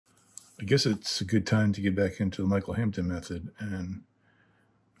I guess it's a good time to get back into the Michael Hampton method. And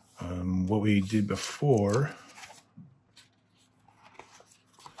what we did before,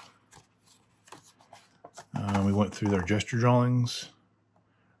 we went through our gesture drawings,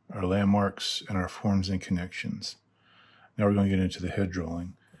 our landmarks, and our forms and connections. Now we're going to get into the head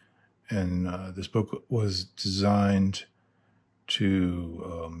drawing. And this book was designed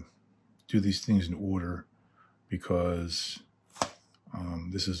to do these things in order because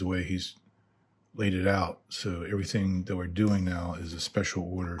this is the way he's laid it out. So everything that we're doing now is a special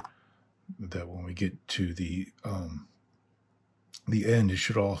order that when we get to the end, it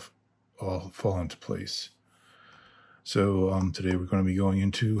should all fall into place. So today we're going to be going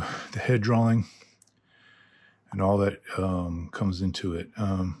into the head drawing and all that comes into it.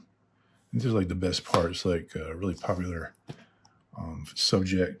 This is like the best part. It's like a really popular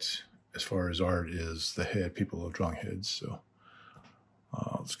subject as far as art is the head. People love drawing heads. So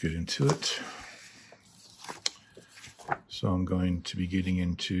let's get into it. So I'm going to be getting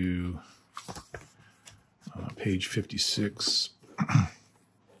into page 56.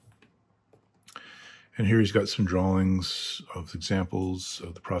 And here he's got some drawings of examples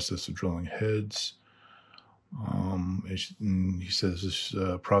of the process of drawing heads. He says this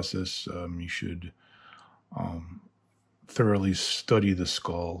process, you should thoroughly study the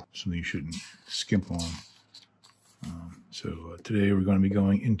skull, something you shouldn't skimp on. So today we're going to be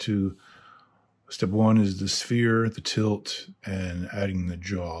going into step one is the sphere, the tilt, and adding the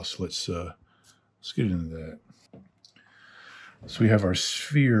jaw. So let's get into that. So we have our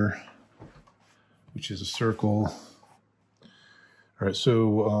sphere, which is a circle. All right,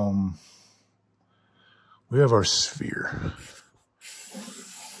 so we have our sphere.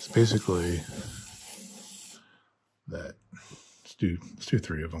 It's basically that. Let's do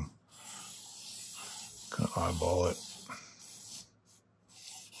three of them. Kind of eyeball it.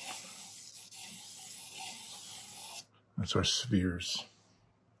 That's our spheres.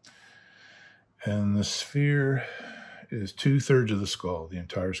 And the sphere is 2/3 of the skull, the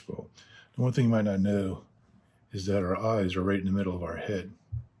entire skull. The one thing you might not know is that our eyes are right in the middle of our head.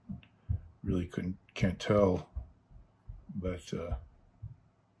 Really can't tell, but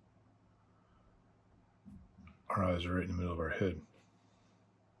our eyes are right in the middle of our head.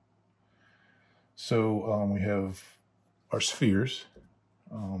 So we have our spheres,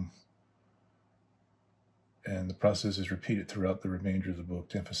 and the process is repeated throughout the remainder of the book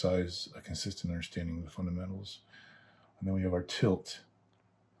to emphasize a consistent understanding of the fundamentals. And then we have our tilt,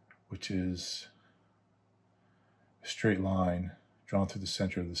 which is a straight line drawn through the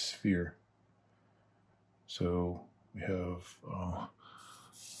center of the sphere. So we have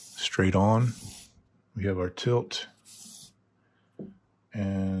straight on, we have our tilt,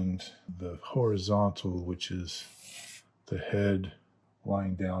 and the horizontal, which is the head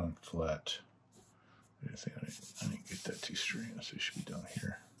lying down and flat. I think I didn't get that too straight, so it should be down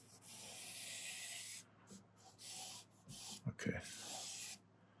here. Okay.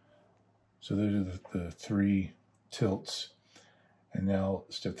 So those are the three tilts. And now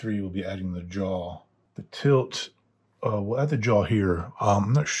step three will be adding the jaw. The tilt, we'll add the jaw here.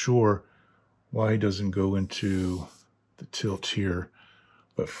 I'm not sure why he doesn't go into the tilt here,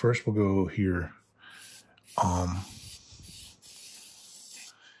 but first we'll go here.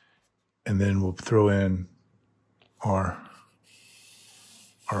 And then we'll throw in our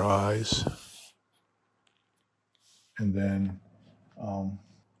eyes, and then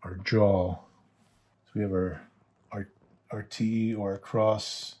our jaw. So we have our T or our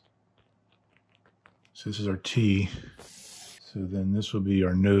cross. So this is our T. So then this will be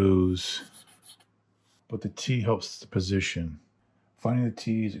our nose, but the T helps the position. Finding the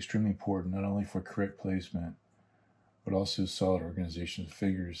T is extremely important, not only for correct placement, but also solid organization of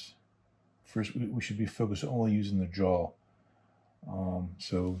figures. First, we should be focused only using the jaw.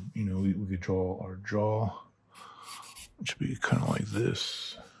 So, you know, we could draw our jaw, which would be kind of like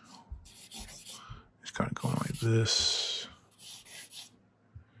this. It's kind of going like this.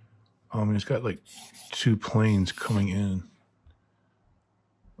 And it's got like two planes coming in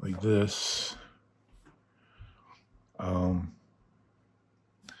like this.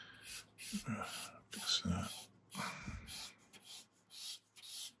 Fix that.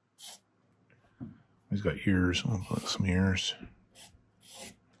 He's got ears. I'll put some ears.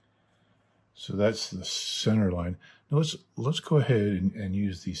 So that's the center line. Now let's go ahead and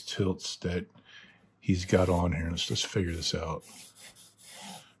use these tilts that he's got on here. Let's figure this out.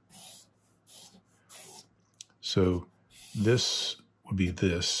 So this would be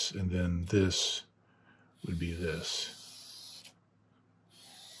this, and then this would be this.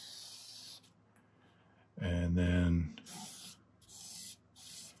 And then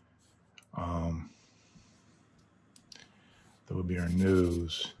That would be our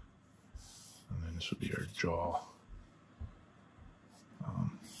nose. And then this would be our jaw.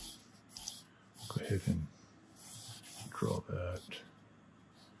 Go ahead and draw that.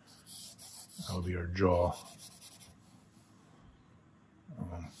 That would be our jaw.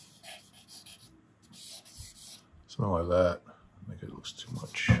 Something like that. I think it looks too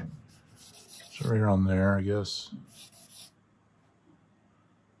much. So right around there, I guess.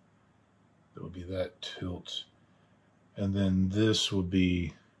 That would be that tilt. And then this would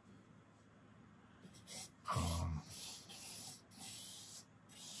be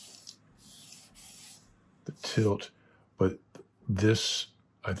the tilt, but this,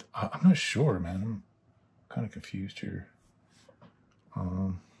 I'm not sure, man. I'm kind of confused here.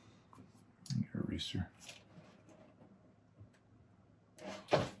 Eraser.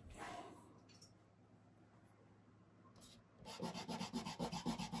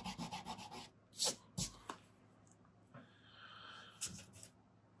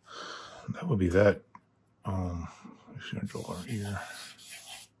 That would be that. I'm just gonna draw our ear.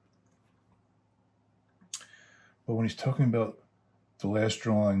 But when he's talking about the last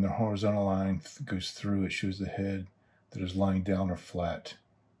drawing, the horizontal line goes through. It shows the head that is lying down or flat.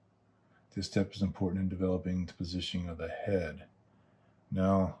 This step is important in developing the positioning of the head.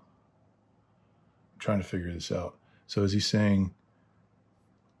 Now, I'm trying to figure this out. So is he saying,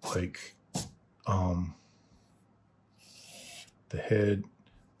 like, the head,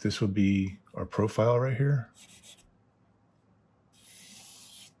 this would be our profile right here?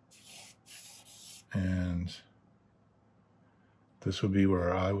 And this would be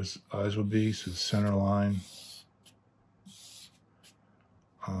where our eyes would be, so the center line.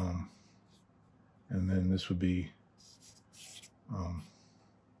 And then this would be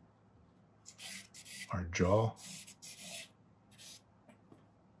our jaw.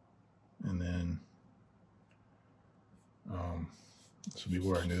 And then this would be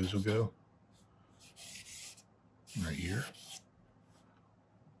where our nose would go. And our ear.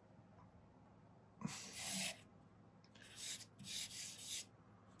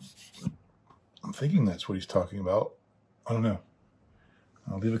 I'm thinking that's what he's talking about. I don't know.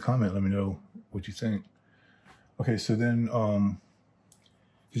 I'll leave a comment. Let me know what you think. Okay, so then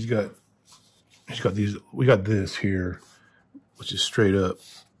he's got these. We got this here, which is straight up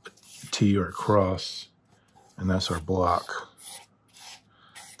a T or a cross, and that's our block.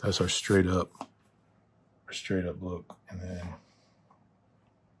 That's our straight up look. And then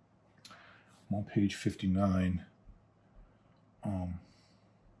I'm on page 59.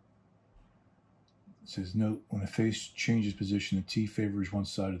 It says, note, when a face changes position, the T favors one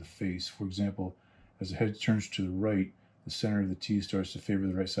side of the face. For example, as the head turns to the right, the center of the T starts to favor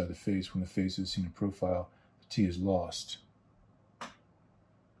the right side of the face. When the face is seen in profile, the T is lost.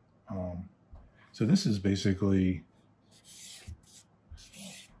 So this is basically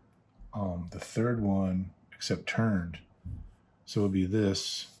the third one, except turned. So it would be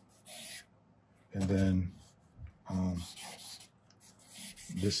this, and then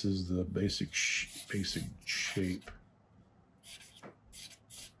this is the basic shape,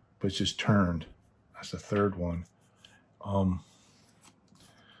 but it's just turned. That's the third one. But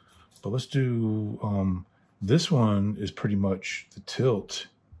let's do this one is pretty much the tilt,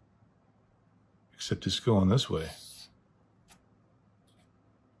 except it's going this way.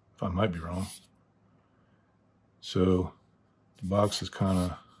 I might be wrong. So the box is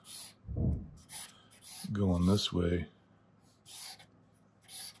kind of going this way.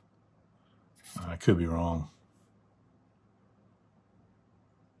 I could be wrong.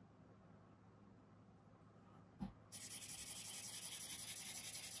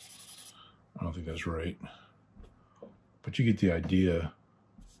 I don't think that's right. But you get the idea.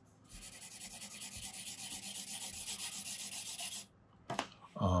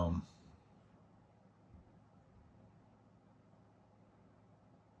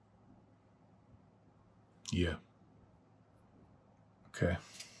 Yeah. Okay.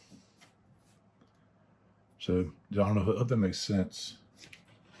 So I don't know if that makes sense.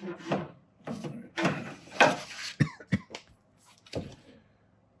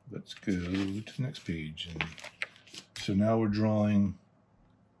 Let's go to the next page. And so now we're drawing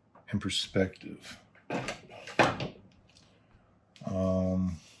in perspective.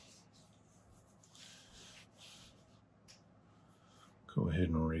 Go ahead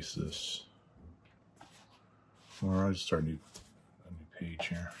and erase this. Or I'll start a new page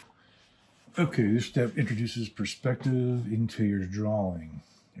here. Okay, this step introduces perspective into your drawing.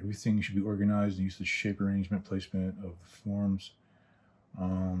 Everything should be organized and use the shape arrangement, placement of the forms.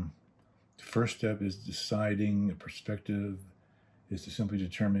 The first step is deciding a perspective is to simply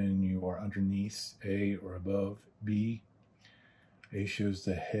determine you are underneath, A, or above, B. A shows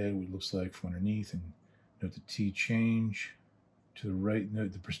the head, what it looks like from underneath, and note the T change. To the right,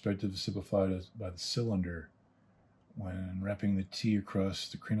 note the perspective is simplified by the cylinder. When wrapping the T across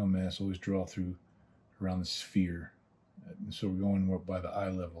the cranial mass, always draw through around the sphere. And so we're going more by the eye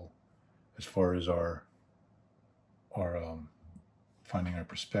level as far as our finding our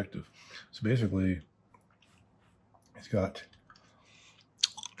perspective. So basically, it's got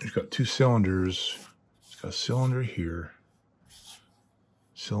two cylinders. It's got a cylinder here.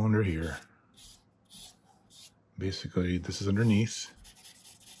 Basically, this is underneath,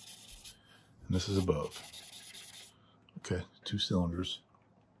 and this is above. Okay, two cylinders.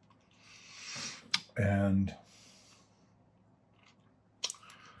 And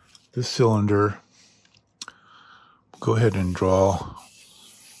this cylinder, go ahead and draw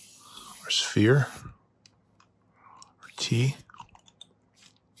our sphere, our T.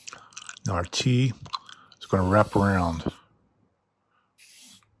 Now our T is going to wrap around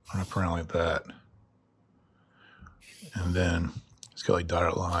like that. And then it's got like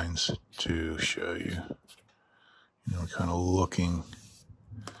dotted lines to show you, kind of looking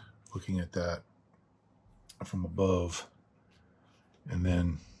at that from above. And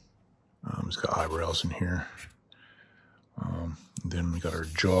then it's got eyebrows in here. Then we got our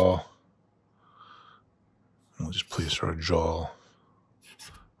jaw. And we'll just place our jaw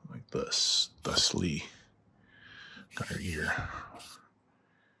like this, thusly. Got our ear.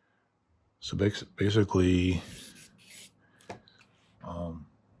 So basically,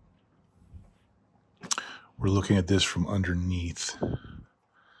 we're looking at this from underneath.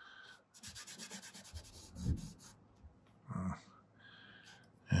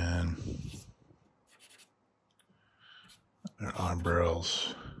 And their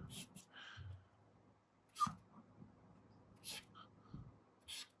eyebrows.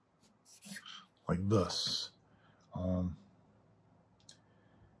 Like this.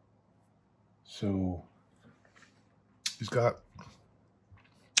 So he's got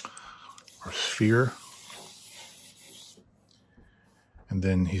our sphere, and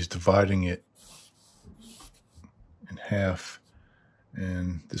then he's dividing it in half,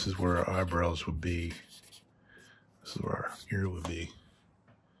 and this is where our eyebrows would be. This is where our ear would be.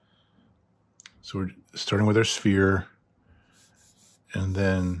 So we're starting with our sphere, and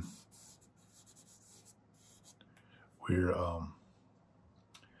then we're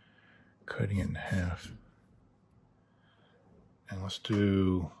cutting it in half. And let's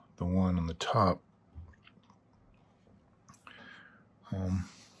do the one on the top.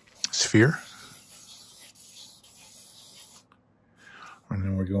 Sphere. And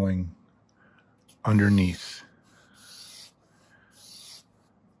then we're going underneath.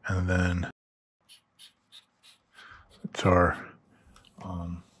 And then it's our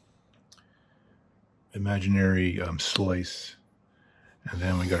imaginary slice. And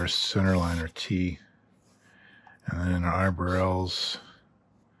then we got our center line, our T. And then our eyebrows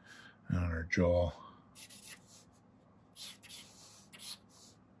and our jaw.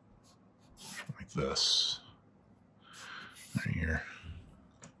 Like this. Right here.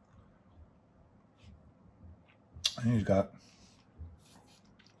 And he's got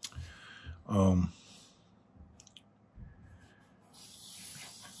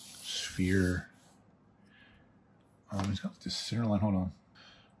sphere. He's got this center line. Hold on.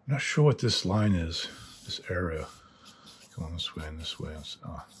 I'm not sure what this line is. This area. Going this way and this way. It's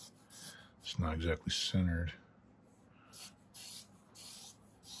not exactly centered.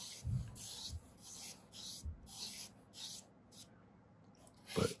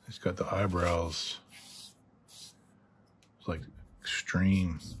 But it's got the eyebrows. It's like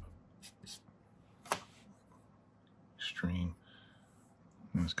extreme.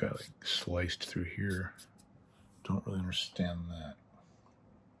 And it's got like sliced through here. Don't really understand that.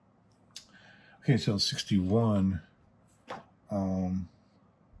 Okay, so 61. Some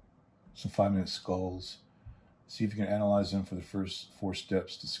 5-minute skulls. See if you can analyze them for the first 4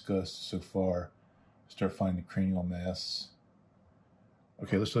 steps discussed so far. Start finding the cranial mass.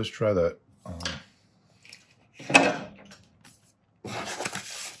 Okay, let's try that.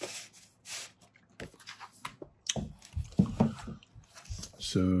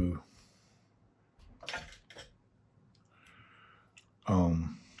 So,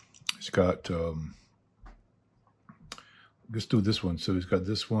 it's got, let's do this one. So he's got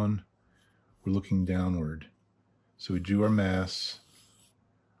this one, we're looking downward. So we do our mass,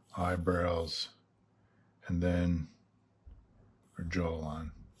 eyebrows, and then our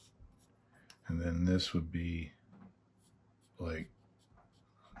jawline. And then this would be like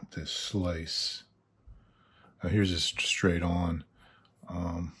this slice. Now here's just straight on.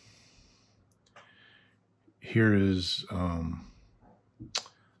 Here is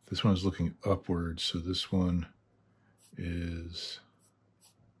this one is looking upwards, so this one is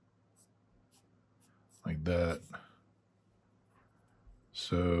like that.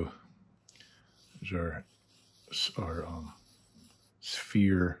 So there's our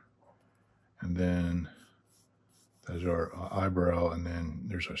sphere, and then there's our eyebrow, and then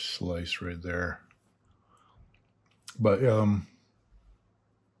there's our slice right there. But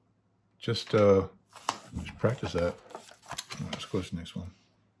just practice that. Let's go to the next one.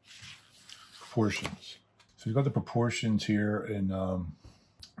 Proportions. So we've got the proportions here in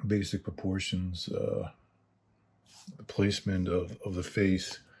basic proportions, the placement of the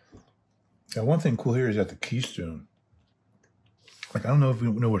face. Now, one thing cool here is that the keystone. Like, I don't know if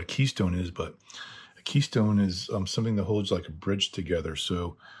you know what a keystone is, but a keystone is something that holds like a bridge together.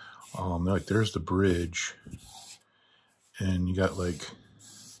 So, like, there's the bridge, and you got like,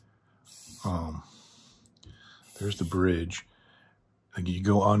 there's the bridge. Like, you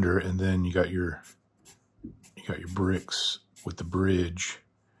go under, and then you got your bricks with the bridge.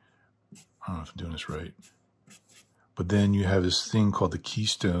 I don't know if I'm doing this right, but then you have this thing called the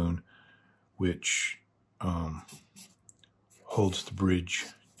keystone, which holds the bridge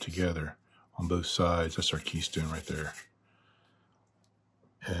together on both sides. That's our keystone right there.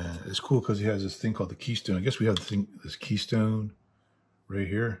 And it's cool because he has this thing called the keystone. I guess we have this keystone right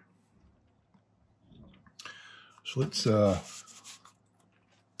here. So let's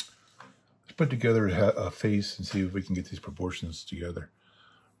put together a face and see if we can get these proportions together.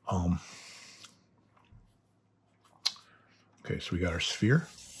 Okay, so we got our sphere.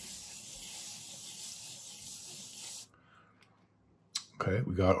 Okay,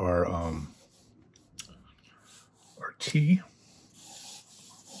 we got our T.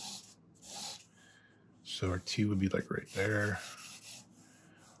 So our T would be like right there.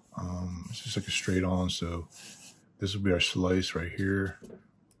 It's just like a straight on. So this will be our slice right here,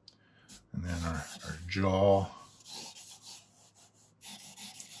 and then our jaw,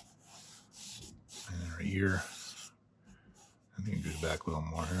 and then our ear. I think it goes back a little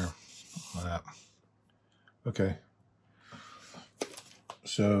more here. Like that. Okay.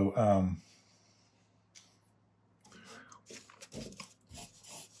 So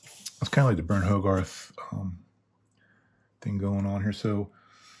it's kind of like the Bern Hogarth thing going on here. So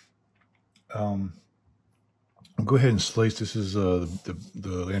I'll go ahead and slice. This is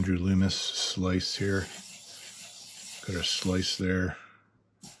the Andrew Loomis slice here. Got our slice there.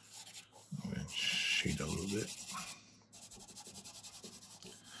 I'm going to shade a little bit.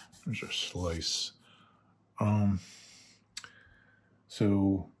 There's our slice.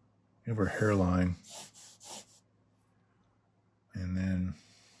 So we have our hairline, and then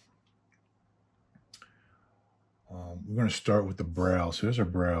we're going to start with the brow. So there's our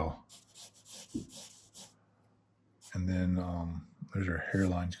brow, and then there's our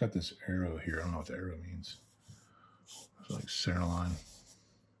hairline. It's got this arrow here. I don't know what the arrow means. It's like center line.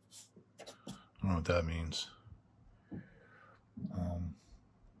 I don't know what that means.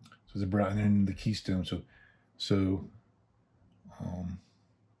 So the brow, and then the keystone. So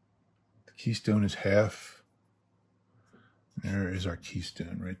the keystone is half. There is our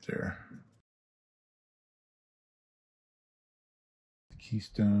keystone right there. The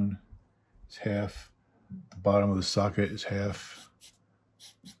keystone is half. The bottom of the socket is half.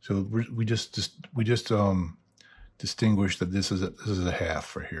 So we just distinguish that this is a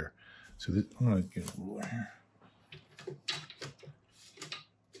half right here. So I'm gonna get a ruler here.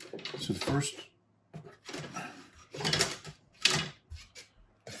 So the first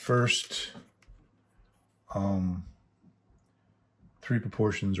three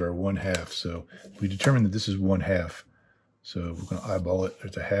proportions are 1/2. So we determined that this is 1/2. So we're going to eyeball it.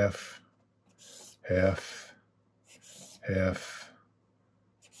 There's a half, half, half,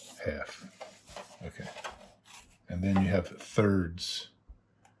 half. Okay. And then you have thirds,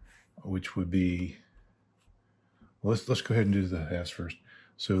 which would be, well, let's go ahead and do the halves first.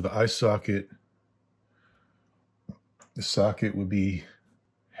 So the eye socket, the socket would be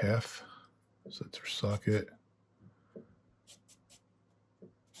half. So that's our socket.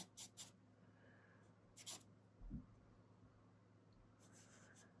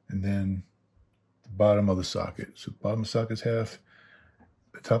 And then the bottom of the socket. So the bottom of the socket is half,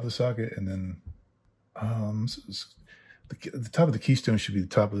 the top of the socket, and then the top of the keystone should be the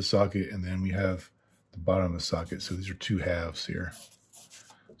top of the socket, and then we have the bottom of the socket. So these are two halves here.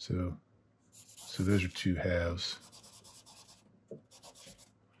 So those are two halves.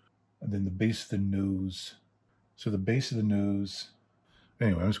 And then the base of the nose. So the base of the nose,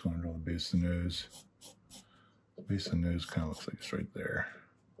 anyway, I'm just going to draw the base of the nose. The base of the nose kind of looks like it's right there.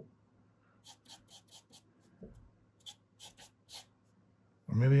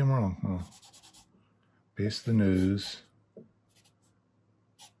 Or maybe I'm wrong. Hold on. Base of the nose.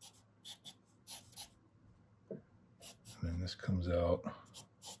 And then this comes out.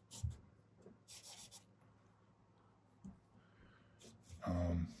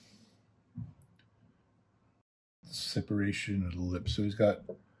 Separation of the lips. So he's got,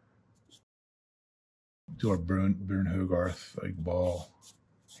 do our Burn Hogarth like ball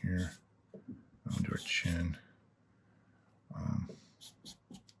here. I'll do our chin.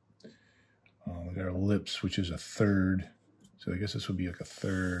 We got our lips, which is a third. So I guess this would be like a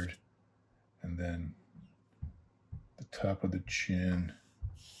third. And then the top of the chin,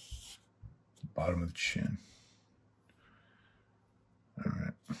 the bottom of the chin. All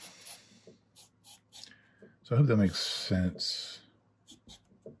right. So I hope that makes sense.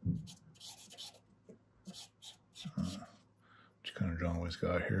 Which kind of drawing we've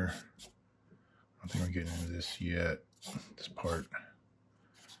got here. I don't think we're getting into this yet, this part.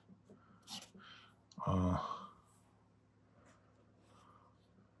 Your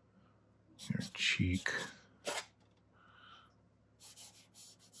cheek.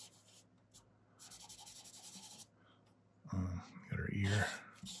 Got her ear.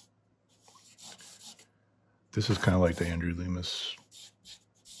 This is kind of like the Andrew Lemus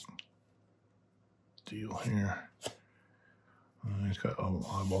deal here. He's got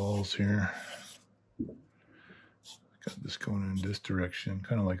eyeballs here. Got this going in this direction,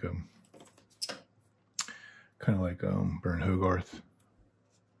 kind of like Burn Hogarth.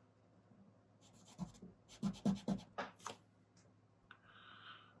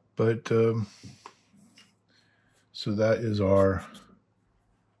 But so that is our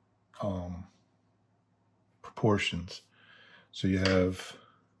proportions. So you have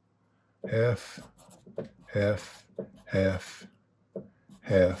half, half, half,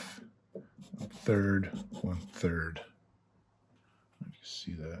 half, 1/3, 1/3. You can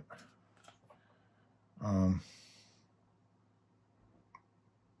see that. And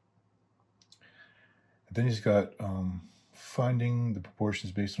then he's got finding the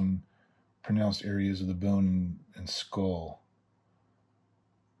proportions based on pronounced areas of the bone and skull.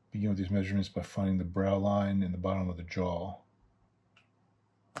 Begin with these measurements by finding the brow line and the bottom of the jaw.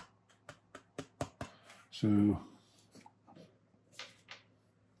 So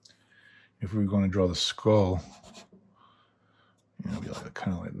if we were going to draw the skull, it'd be like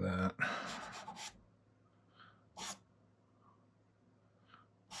kind of like that.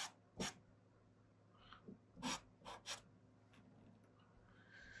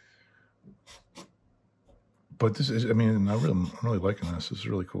 But this is, I mean, I'm really liking this. This is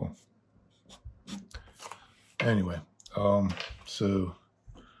really cool. Anyway, so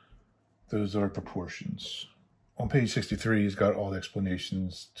those are proportions. On page 63, he's got all the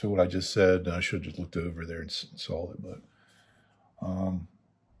explanations to what I just said. I should have just looked over there and saw it, but,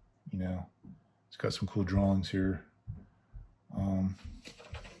 you know, it's got some cool drawings here.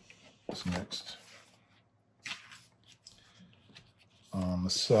 What's next? The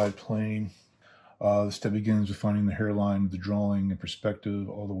side plane. The step begins with finding the hairline of the drawing in perspective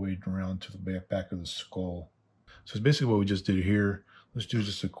all the way around to the back of the skull. So it's basically what we just did here. Let's do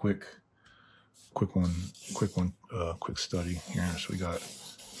just a quick study here. So we got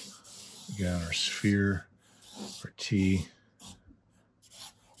our sphere, our T,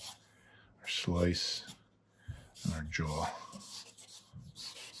 our slice, and our jaw.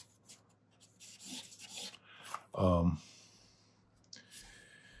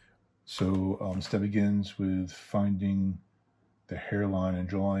 So step begins with finding the hairline and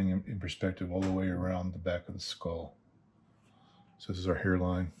drawing in perspective all the way around the back of the skull. So this is our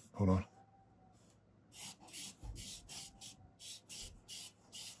hairline. Hold on.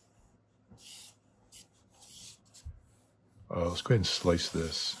 Let's go ahead and slice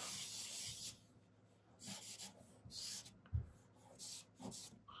this.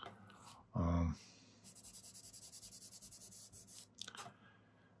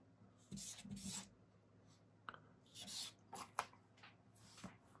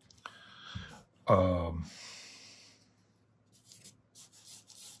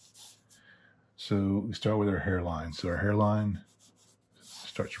 So we start with our hairline. So our hairline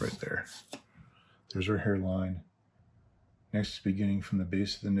starts right there. There's our hairline. Next, beginning from the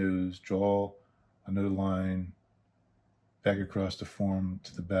base of the nose, draw another line back across the form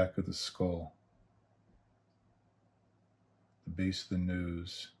to the back of the skull. The base of the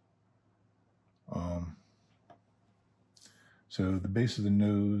nose. So the base of the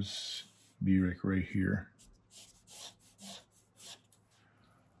nose be like right here.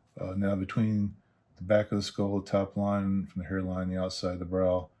 Now between the back of the skull, the top line from the hairline, the outside of the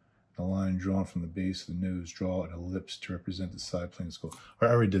brow, A line drawn from the base of the nose. Draw an ellipse to represent the side plane of the skull. I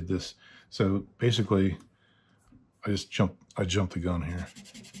already did this. So basically, I jumped the gun here.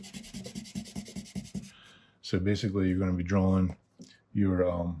 So basically, you're going to be drawing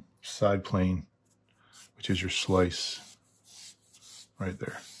your side plane, which is your slice right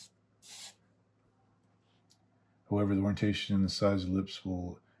there. However, the orientation and the size of the ellipse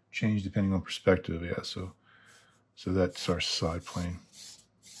will change depending on perspective. Yeah, so that's our side plane.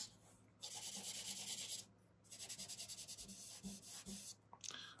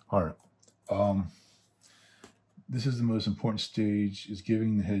 All right. This is the most important stage, is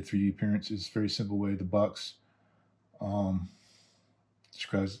giving the head 3D appearance. It's a very simple way. The box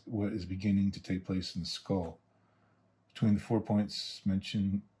describes what is beginning to take place in the skull. Between the 4 points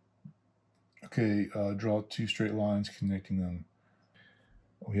mentioned, okay, draw 2 straight lines connecting them.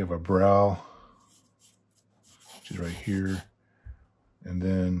 We have our brow, which is right here. And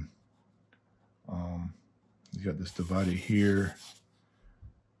then you got this divided here.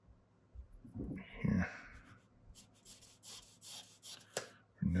 Here.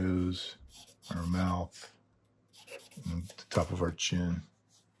 Our nose, our mouth, and the top of our chin.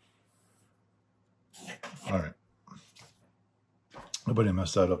 All right. Nobody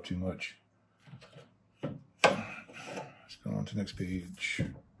messed that up too much. Let's go on to the next page.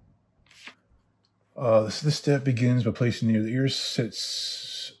 This step begins by placing the ear. The ear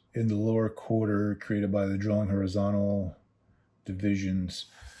sits in the lower quarter created by the drawing horizontal divisions.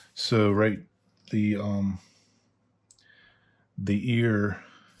 So right, the ear,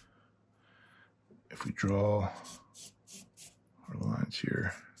 if we draw our lines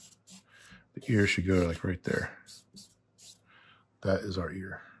here, the ear should go like right there. That is our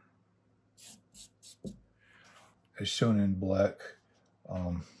ear. As shown in black,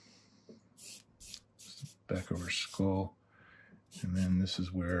 back of our skull, and then this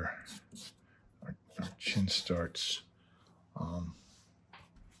is where our chin starts.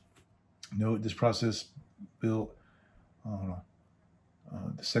 Note this process built.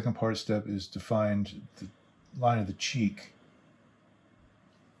 The second part step is to find the line of the cheek.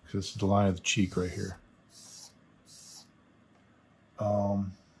 So this is the line of the cheek right here.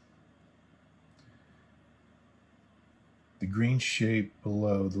 The green shape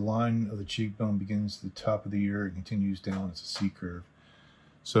below, the line of the cheekbone begins at the top of the ear and continues down as a C curve.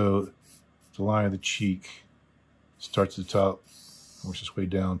 So the line of the cheek starts at the top, works its way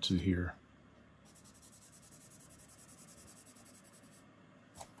down to here.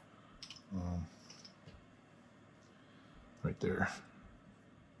 Right there.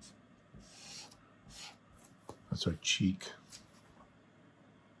 That's our cheek.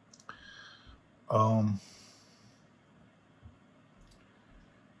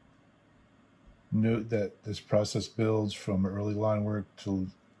 Note that this process builds from early line work till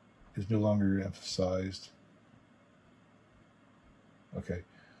is no longer emphasized. Okay.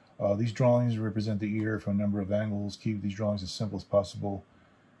 These drawings represent the ear from a number of angles. Keep these drawings as simple as possible.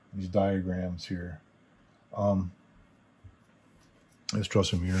 These diagrams here. Let's draw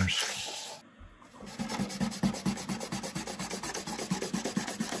some ears.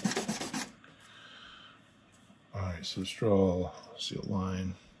 All right, so let's draw, a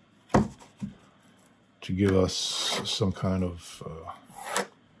line to give us some kind of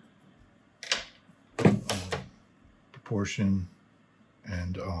proportion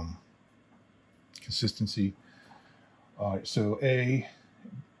and consistency. All right, so A,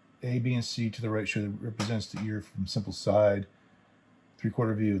 B, and C to the right represents the ear from simple side,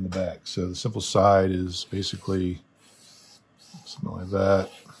 3/4 view in the back. So the simple side is basically something like that.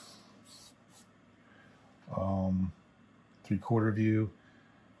 3/4 view,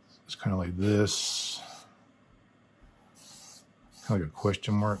 it's kind of like this, kind of like a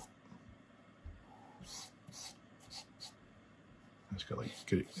question mark. It's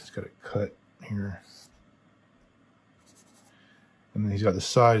got a cut here, and then he's got the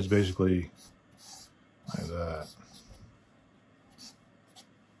sides basically like that.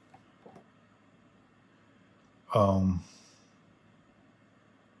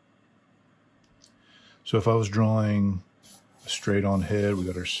 So if I was drawing a straight on head, we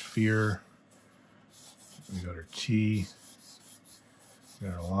got our sphere, we got our T, we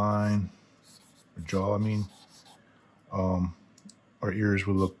got our line, our jaw, I mean. Our ears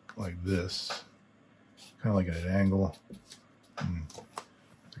would look like this, kind of like at an angle, and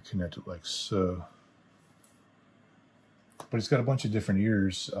they're connected like so. But it's got a bunch of different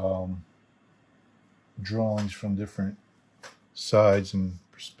ears, drawings from different sides and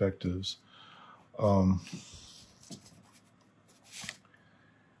perspectives.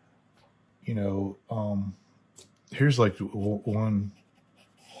 Here's like one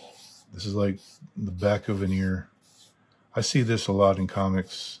This is like the back of an ear. I see this a lot in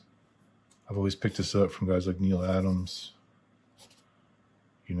comics. I've always picked this up from guys like Neil Adams.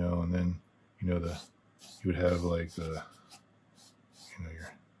 You know, and then, you know, you would have like the, you know,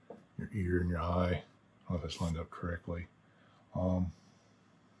 your ear and your eye. I don't know if that's lined up correctly.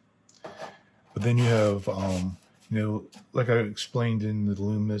 But then you have, you know, like I explained in the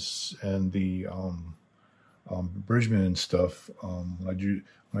Loomis and the Bridgman and stuff. When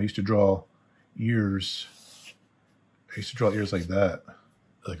I used to draw ears, I used to draw ears like that,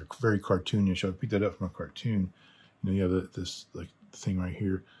 like a very cartoonish. I picked that up from a cartoon. You know, you have this like thing right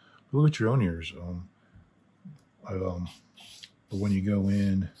here. But look at your own ears. But when you go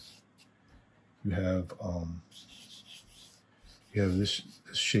in, you have this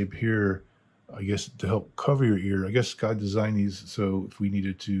shape here, I guess, to help cover your ear. I guess God designed these so if we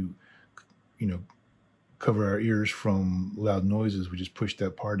needed to, you know, cover our ears from loud noises, we just push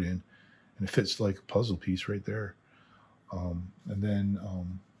that part in, and it fits like a puzzle piece right there. And then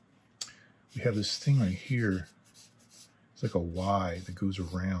we have this thing right here. It's like a Y that goes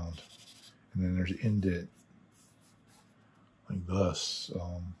around, and then there's an indent, like thus.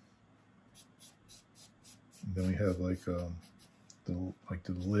 And then we have like the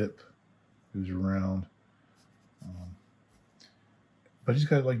lip goes around. But he's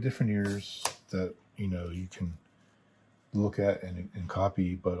got like different ears that, you know, you can look at and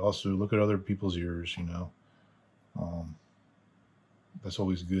copy, but also look at other people's ears, you know. That's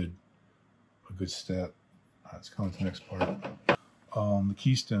always good, a good step. Let's come to the next part. The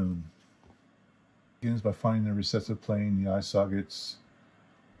keystone begins by finding the recessive plane, the eye sockets.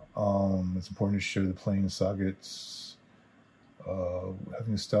 It's important to show the plane and sockets.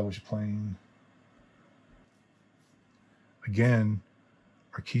 Having established a plane. Again,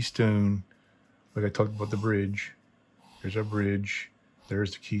 our keystone, like I talked about the bridge. There's our bridge.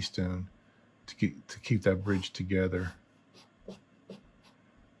 There's the keystone to keep that bridge together.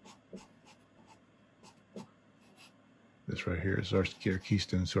 This right here is our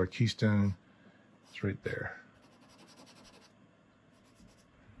keystone. So our keystone is right there.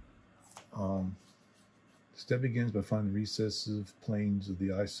 Step begins by finding the recessive planes of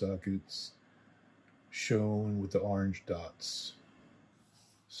the eye sockets shown with the orange dots.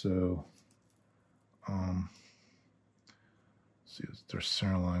 So, see, it's their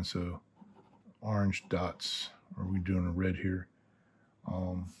center line. So, orange dots. Or are we doing a red here?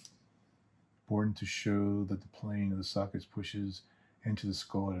 Important to show that the plane of the sockets pushes into the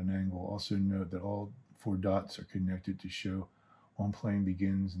skull at an angle. Also note that all 4 dots are connected to show one plane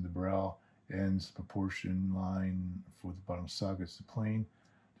begins in the brow, ends the proportion line for the bottom sockets. The plane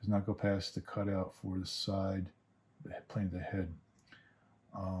does not go past the cutout for the side, the plane of the head.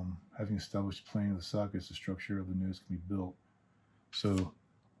 Having established the plane of the sockets, the structure of the nose can be built. So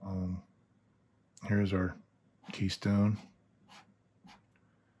here's our keystone.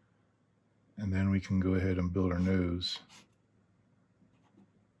 And then we can go ahead and build our nose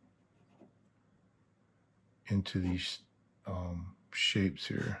into these shapes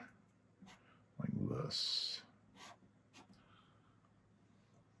here, like this.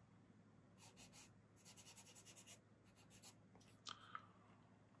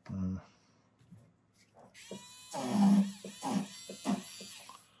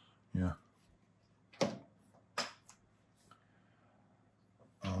 Yeah.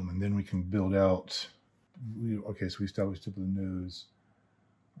 And then we can build out. Okay, so we established the tip of the nose.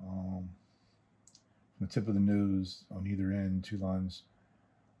 From the tip of the nose, on either end, 2 lines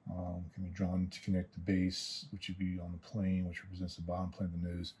can be drawn to connect the base, which would be on the plane, which represents the bottom plane of the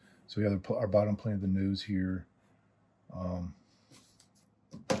nose. So we have our bottom plane of the nose here,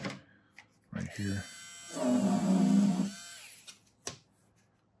 right here.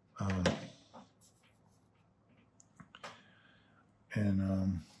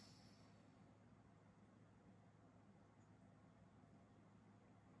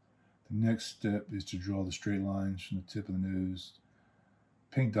 The next step is to draw the straight lines from the tip of the nose,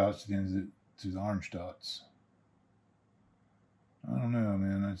 pink dots to the ends to the orange dots. I don't know,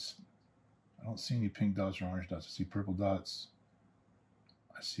 man. I don't see any pink dots or orange dots. I see purple dots.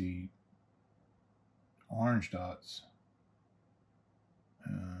 I see orange dots.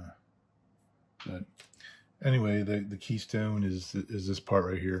 But anyway, the keystone is this part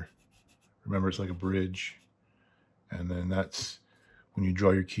right here. Remember, it's like a bridge, and then that's when you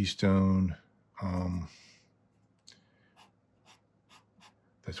draw your keystone.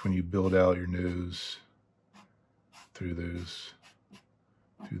 That's when you build out your nose through that,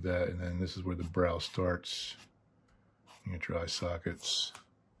 and then this is where the brow starts. You get your eye sockets.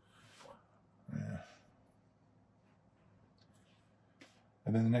 Yeah.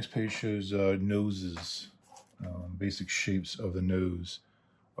 And then the next page shows noses, basic shapes of the nose.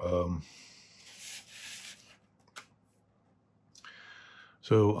 You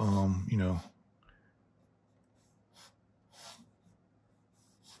know,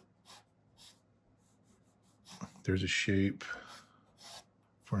 there's a shape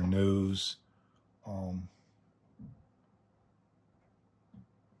for a nose. And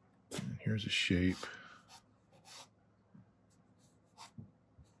here's a shape.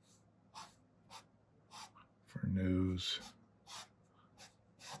 For a nose.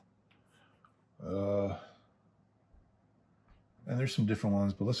 And there's some different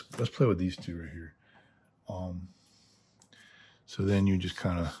ones, but let's play with these two right here. So then you just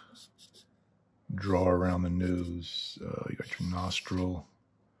kind of draw around the nose. You got your nostril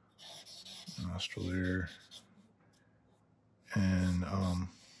there, and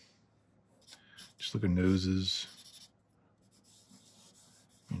just look at noses.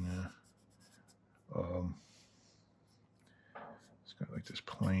 You know, it's got like this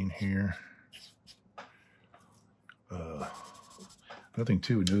plane here. Another thing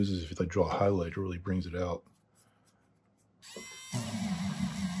too with noses, if you like draw a highlight, it really brings it out.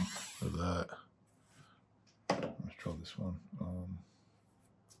 Of that. Let's draw this one.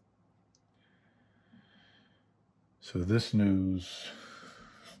 So this nose,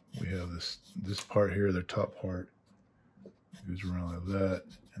 we have this part here, the top part, goes around like that,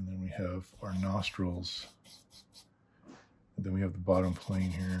 and then we have our nostrils, and then we have the bottom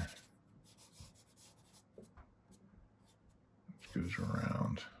plane here, which goes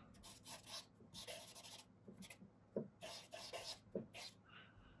around.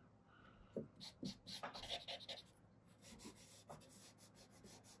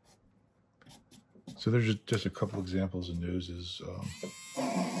 So there's just a couple examples of noses.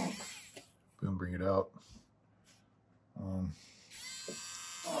 Gonna bring it out.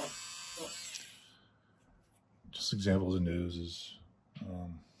 Just examples of noses.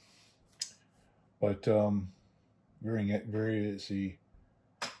 Very see.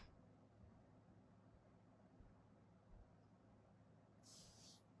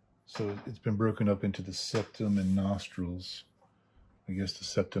 So it's been broken up into the septum and nostrils. I guess the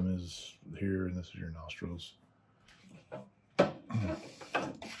septum is here, and this is your nostrils.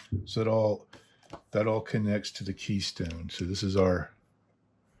 So that all connects to the keystone. So this is our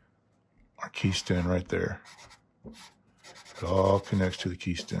keystone right there. It all connects to the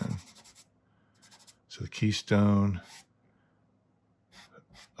keystone. So the keystone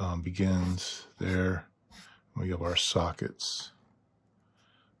begins there. We have our sockets,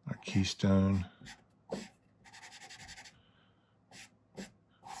 our keystone.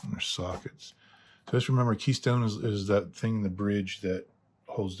 And their sockets. So just remember, keystone is that thing, the bridge that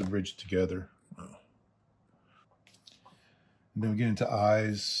holds the bridge together. And then we get into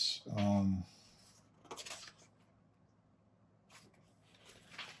eyes.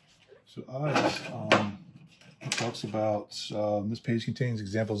 So eyes, it talks about, this page contains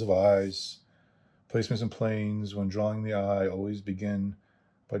examples of eyes. Placements and planes. When drawing the eye, always begin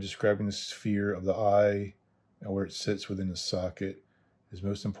by describing the sphere of the eye and where it sits within the socket. It is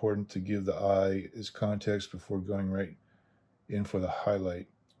most important to give the eye its context before going right in for the highlight.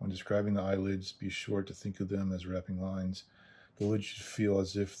 When describing the eyelids, be sure to think of them as wrapping lines. The lids should feel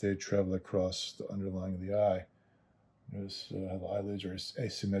as if they travel across the underlying of the eye. Notice how the eyelids are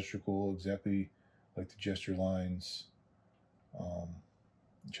asymmetrical, exactly like the gesture lines. In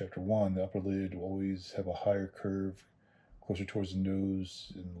chapter 1, the upper lid will always have a higher curve closer towards the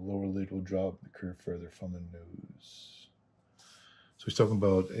nose, and the lower lid will drop the curve further from the nose. So he's talking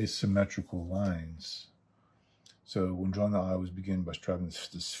about asymmetrical lines. So when drawing the eye, always begin by describing the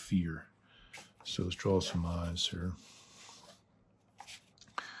sphere. So let's draw some eyes here.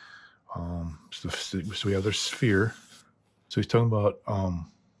 So we have their sphere. So he's talking about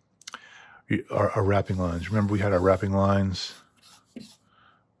our wrapping lines. Remember, we had our wrapping lines,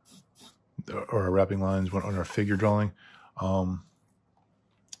 or our wrapping lines on our figure drawing. So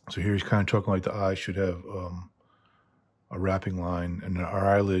here he's kind of talking like the eye should have a wrapping line, and our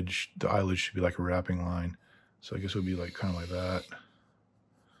eyelid, the eyelid should be like a wrapping line. So I guess it would be like kind of like that.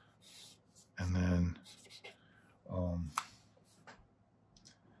 And then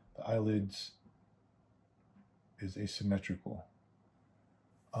the eyelids is asymmetrical.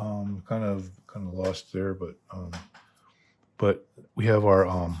 Kind of lost there, but we have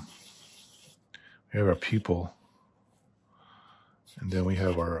our pupil, and then we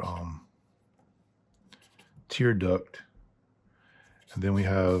have our tear duct, and then we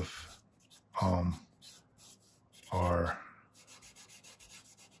have our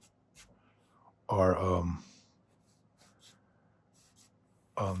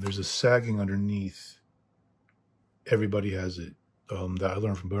there's a sagging underneath. Everybody has it. That I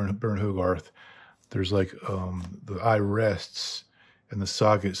learned from Bern Hogarth. There's like the eye rests in the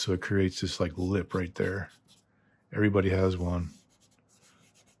socket, so it creates this like lip right there. Everybody has one.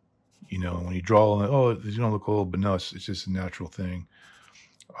 You know, and when you draw on it, oh, you don't look old, but no, it's just a natural thing.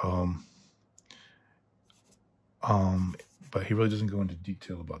 But he really doesn't go into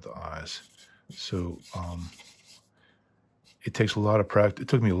detail about the eyes. So it takes a lot of practice. It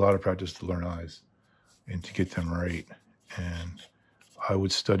took me a lot of practice to learn eyes and to get them right. And I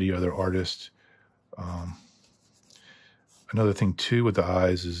would study other artists. Another thing too with the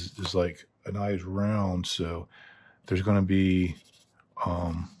eyes is like an eye is round, so there's going to be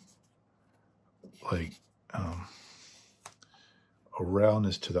a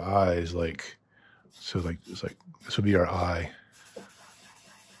roundness to the eyes, like so. Like it's like this would be our eye.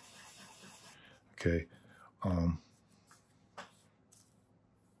 Okay.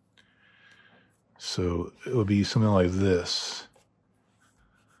 So it would be something like this.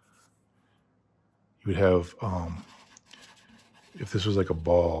 You would have, if this was like a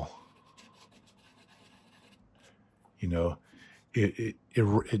ball, you know, it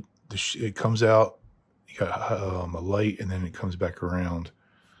comes out, you got a light, and then it comes back around,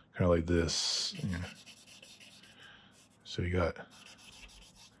 kind of like this. You know. So you got,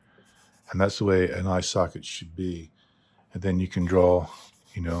 and that's the way an eye socket should be. And then you can draw,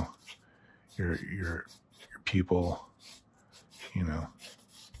 you know, your pupil, you know,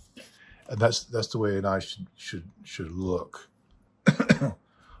 and that's the way an eye should look.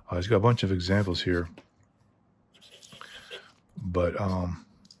 He's got a bunch of examples here, but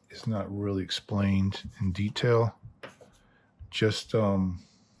it's not really explained in detail. Just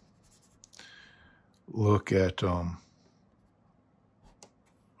look at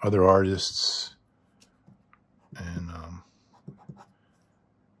other artists and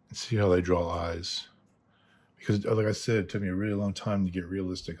see how they draw eyes. Because, like I said, it took me a really long time to get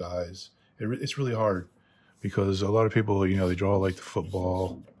realistic eyes. It's really hard because a lot of people, you know, they draw like the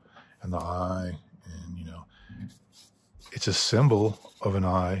football and the eye, and you know, it's a symbol of an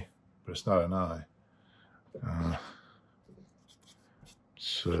eye, but it's not an eye.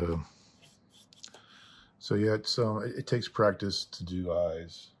 So yeah, it's it takes practice to do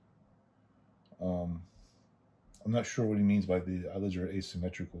eyes. I'm not sure what he means by the eyelids are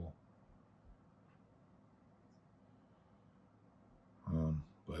asymmetrical.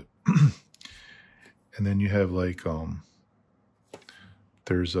 But and then you have like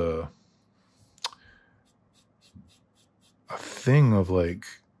there's a thing of like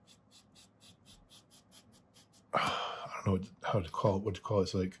I don't know how to call it, what to call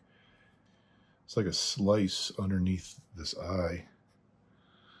it. It's like a slice underneath this eye,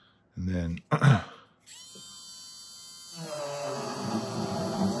 and then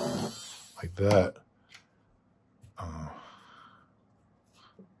like that.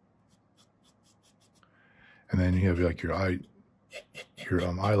 And then you have like your eyelashes.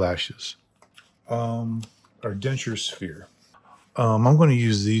 Our denture sphere. I'm going to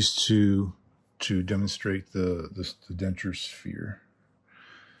use these two to demonstrate the denture sphere.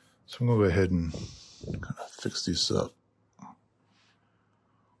 So I'm going to go ahead and kind of fix these up. I'm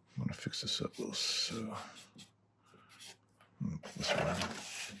going to fix this up a little. So I'm going to put this around.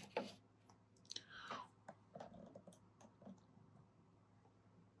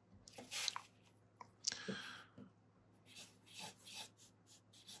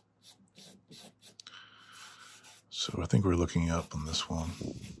 So I think we're looking up on this one.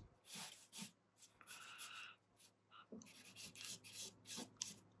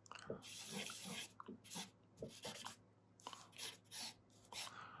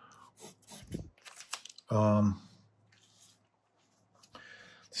 The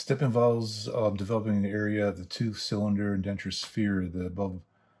step involves developing an area of the tooth, cylinder, and denture sphere, the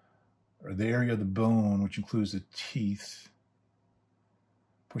area of the bone, which includes the teeth,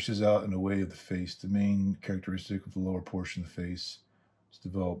 pushes out in the way of the face. The main characteristic of the lower portion of the face is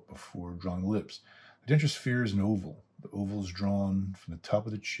developed before drawing lips. The denture sphere is an oval. The oval is drawn from the top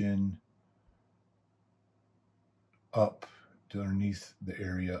of the chin up to underneath the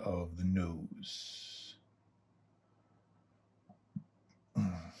area of the nose.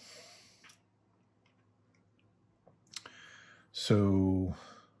 So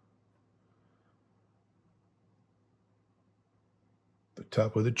the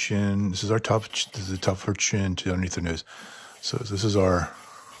top of the chin, this is the top of her chin to underneath the nose. So this is our,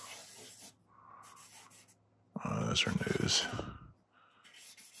 that's our nose.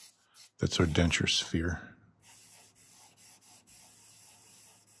 That's our denture sphere.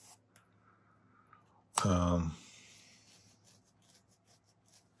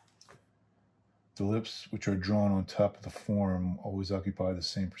 The lips which are drawn on top of the form always occupy the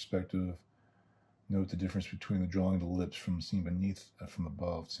same perspective. Note the difference between the drawing of the lips from seen beneath and from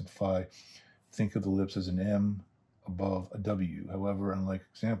above. Simplify. Think of the lips as an M above a W. However, unlike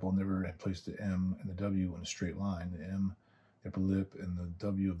example, never had placed the M and the W in a straight line. The M, the upper lip, and the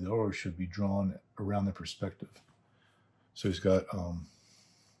W of the lower should be drawn around the perspective. So he's got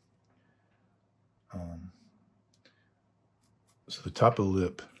so the top of the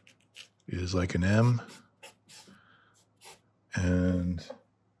lip is like an M, and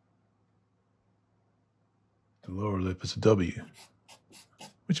the lower lip is a W,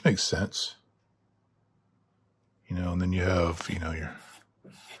 which makes sense. You know, and then you have, you know,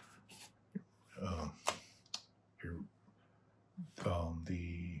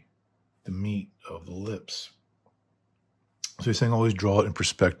 the meat of the lips. So he's saying always draw it in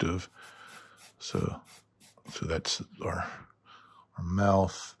perspective. So that's our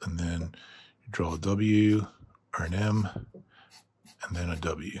mouth, and then you draw a W or an M, and then a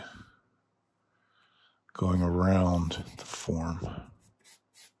W, going around the form of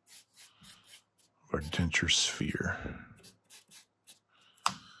our denture sphere.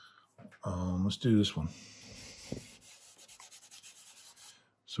 Let's do this one.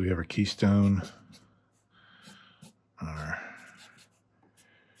 So we have our keystone, our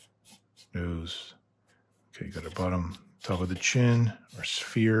nose. Okay, got our bottom, top of the chin, our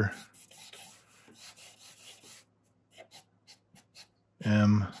sphere.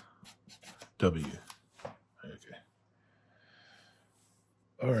 M, W. Okay.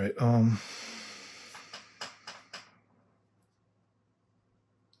 All right.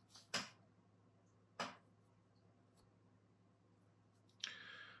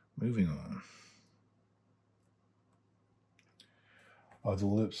 Moving on. Oh, the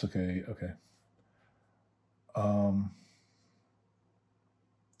lips. Okay.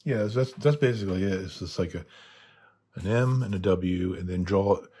 Yeah, that's basically it. It's just like an M and a W, and then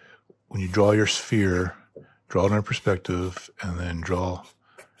when you draw your sphere, draw it in a perspective, and then draw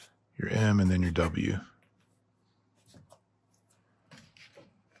your M and then your W.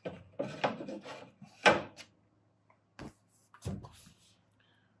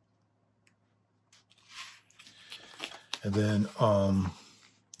 And then on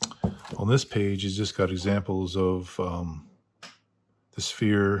this page, it's just got examples of the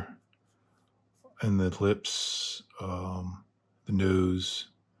sphere and the lips, the nose,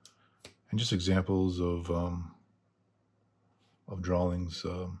 and just examples of drawings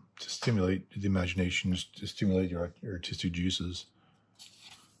to stimulate the imagination, to stimulate your artistic juices.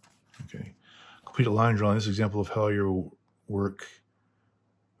 Okay, complete a line drawing. This is an example of how your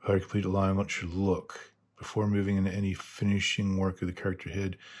complete a line, what it should look. Before moving into any finishing work of the character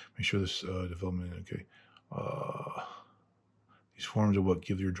head, make sure this development, okay. These forms are what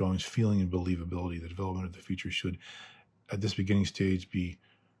give your drawings feeling and believability. The development of the feature should, at this beginning stage,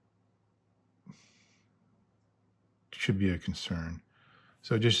 should be a concern.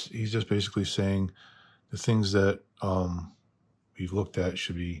 So he's just basically saying the things that we've looked at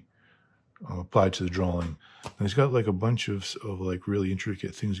should be applied to the drawing. And he's got like a bunch of like really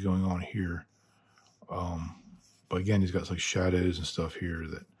intricate things going on here. But again, he's got like shadows and stuff here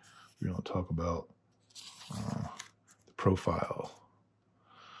that we don't talk about. The profile.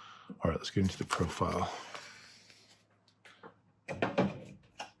 All right, let's get into the profile.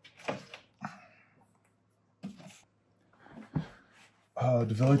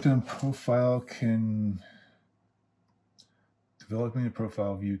 Developing a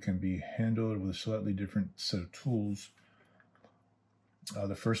profile view can be handled with a slightly different set of tools.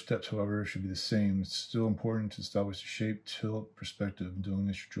 The first steps, however, should be the same. It's still important to establish the shape, tilt, perspective. Doing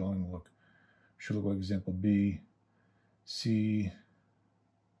this, your drawing should look like example B. C,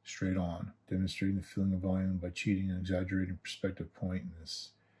 straight on, demonstrating the feeling of volume by cheating and exaggerating perspective point in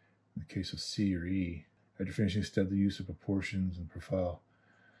the case of C or E. After finishing step, the use of proportions and profile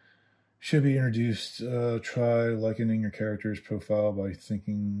should be introduced. Try likening your character's profile by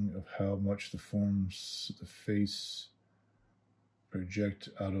thinking of how much the forms of the face project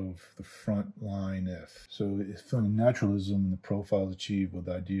out of the front line F. So it's feeling naturalism in the profile is achieved with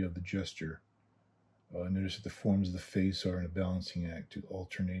the idea of the gesture. Notice that the forms of the face are in a balancing act,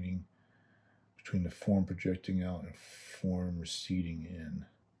 alternating between the form projecting out and form receding in.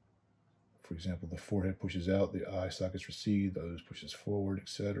 For example, the forehead pushes out, the eye sockets recede, the nose pushes forward,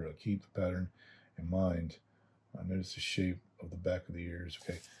 etc. Keep the pattern in mind. Notice the shape of the back of the ears.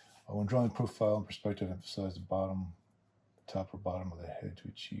 Okay. When drawing profile and perspective, emphasize the top or bottom of the head to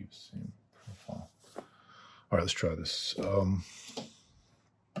achieve the same profile. All right, let's try this.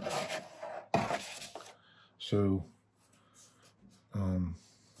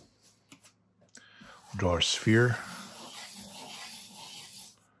 draw our sphere.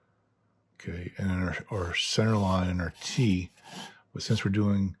 Okay, and then our center line and our T. But since we're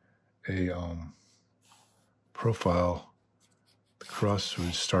doing a profile, the cross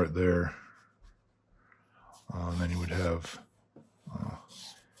would start there. Then you would have,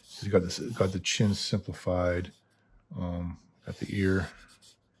 you got the chin simplified, got the ear,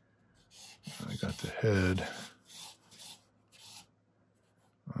 I got the head,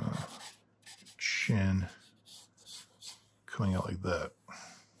 chin coming out like that.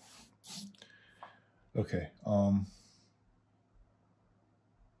 Okay.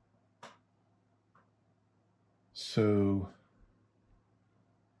 So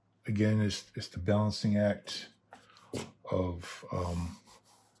again, it's the balancing act of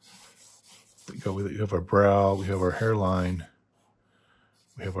you have our brow, we have our hairline,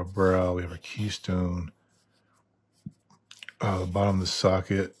 we have our brow, we have our keystone, the bottom of the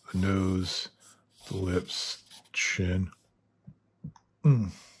socket, the nose, the lips, chin.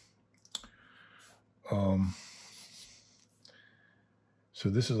 So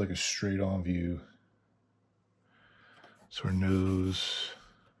this is like a straight on view. So our nose,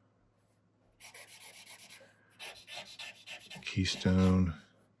 keystone,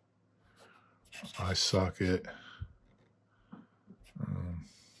 eye socket,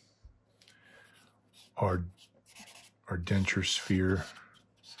 our denture sphere,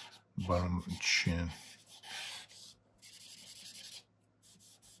 bottom and chin.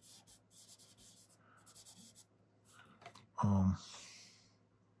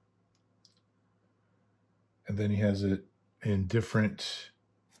 And then he has it in different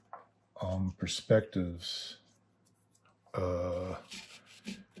perspectives. So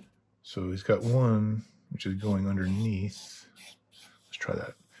he's got one which is going underneath. Let's try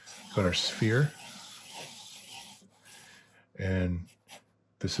that. Got our sphere, and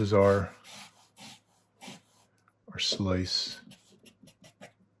this is our slice.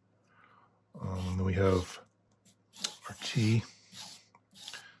 And then we have our T.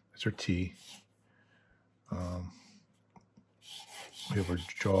 That's our T. We have our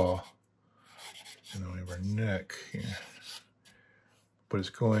jaw, and then we have our neck here. But it's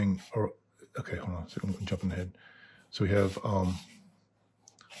going, okay, hold on, so I'm jumping ahead. So we have our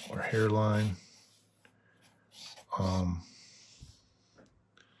hairline, should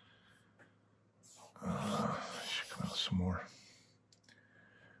come out some more.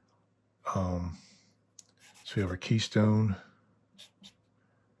 So we have our keystone,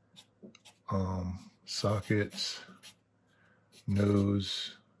 sockets,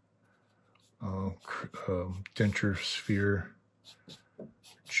 nose, denture sphere,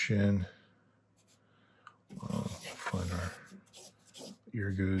 chin. Find our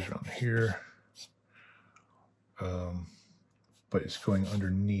ear goes around here, but it's going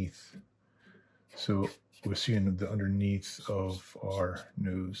underneath. So we're seeing the underneath of our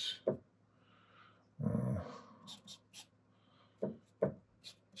nose.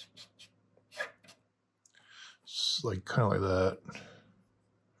 It's like kind of like that,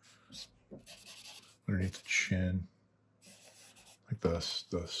 underneath the chin, like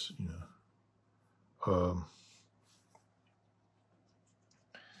this, you know.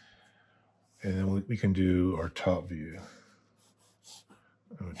 And then we can do our top view.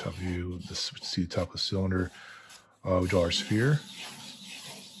 Top view, see the top of the cylinder. We draw our sphere.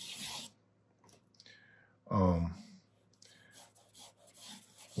 We'll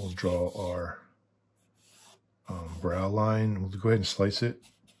draw our brow line. We'll go ahead and slice it,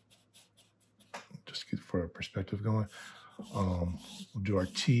 just to get for our perspective going. We'll do our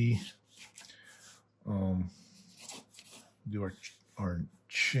T. Do our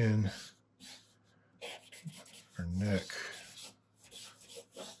chin, our neck.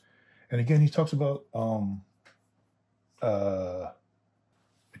 And again, he talks about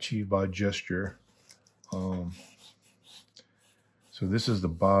achieved by gesture. So this is the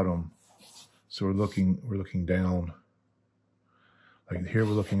bottom. So we're looking down. Like here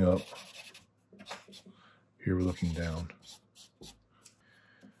we're looking up. Here we're looking down.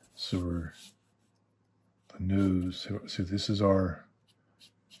 So we're the nose. So this is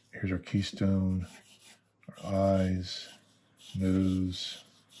here's our keystone, our eyes, nose,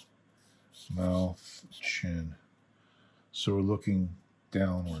 mouth, chin. So we're looking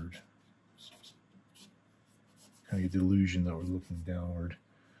downward. Kind of get the illusion that we're looking downward.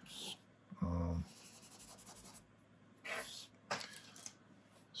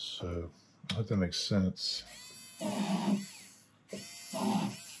 So I hope that makes sense.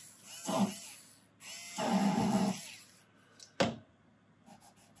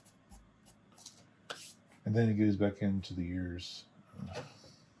 And then it goes back into the ears.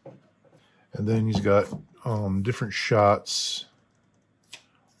 And And then he's got different shots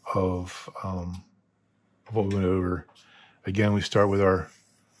of what we went over. Again, we start with our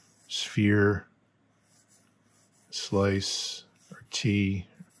sphere, slice, our T,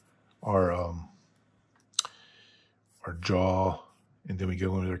 our jaw, and then we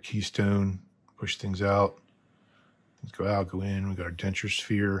go into our keystone, push things out. Things go out, go in. We got our denture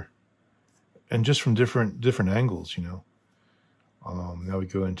sphere, and just from different angles, you know. Now we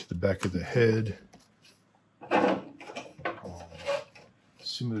go into the back of the head.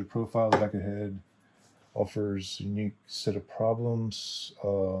 Similar profile of the back of the head offers a unique set of problems.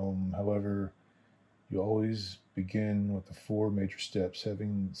 However, you always begin with the 4 major steps,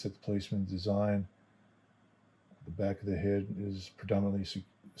 having set the placement and design. The back of the head is predominantly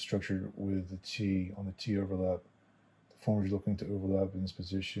structured with the T on the T overlap. The forms you're looking to overlap in this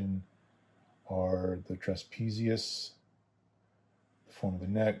position are the trapezius, the form of the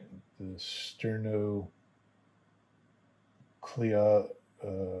neck, the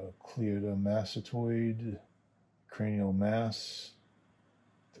sternocleidomastoid, cranial mass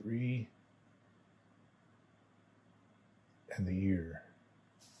 3, and the ear.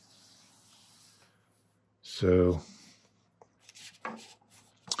 So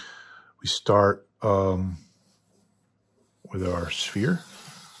we start with our sphere,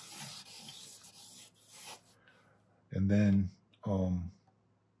 and then the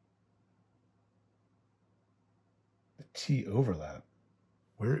T overlap.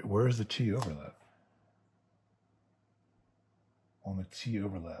 Where is the T overlap? On the T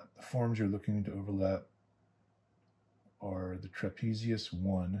overlap, the forms you're looking to overlap are the trapezius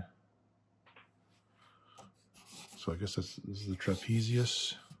 1. So I guess this is the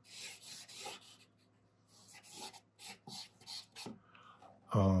trapezius.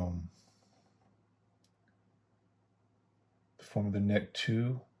 The form of the neck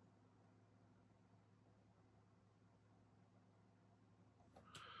 2.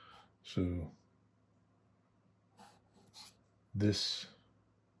 So this,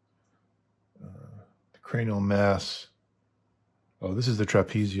 the cranial mass. Oh, this is the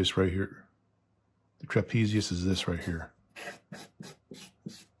trapezius right here. The trapezius is this right here.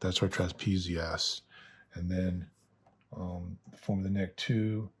 That's our trapezius. And then the form of the neck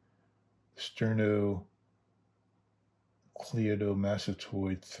 2,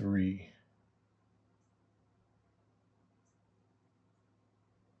 sternocleidomastoid 3.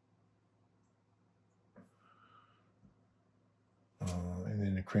 And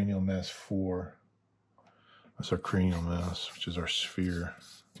then the cranial mass 4. That's our cranial mass, which is our sphere.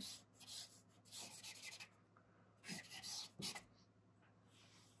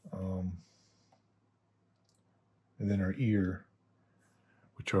 And then our ear,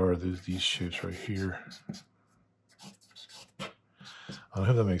 which are these shapes right here. I don't know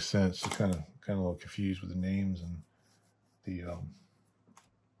if that makes sense. I'm kind of a little confused with the names and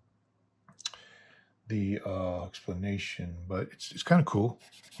the explanation, but it's kind of cool.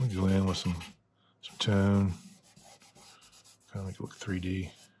 Let me go in with some tone, kind of make it look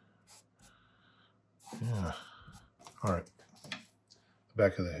 3D. Yeah. All right. The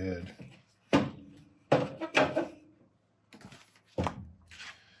back of the head.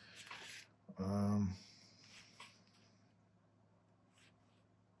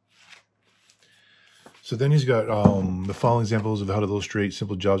 So then he's got the following examples of how to illustrate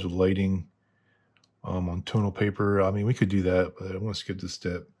simple jobs with lighting on tonal paper. I mean, we could do that, but I want to skip this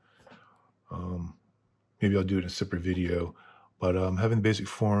step. Maybe I'll do it in a separate video. But having the basic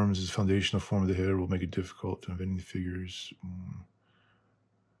forms as a foundational form of the head will make it difficult to inventing the figures.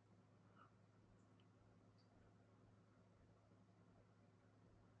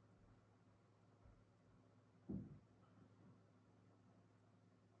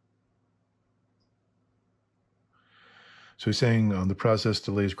 So he's saying the process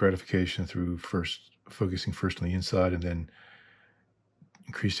delays gratification through focusing first on the inside and then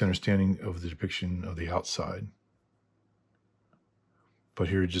increased understanding of the depiction of the outside. But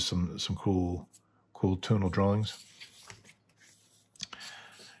here are just some cool tonal drawings.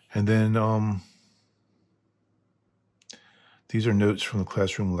 And then these are notes from the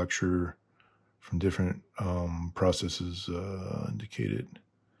classroom lecture from different processes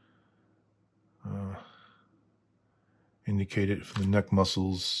indicated from the neck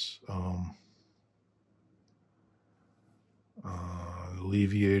muscles,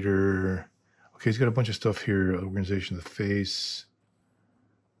 alleviator. Okay, he's got a bunch of stuff here. Organization of the face,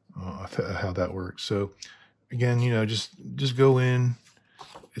 how that works. So again, you know, just go in.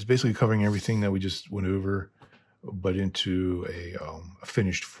 It's basically covering everything that we just went over, but into a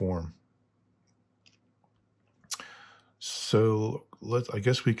finished form. So I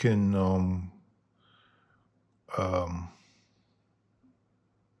guess we can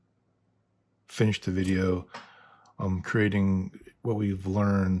finish the video creating what we've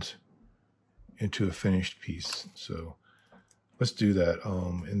learned into a finished piece. So let's do that.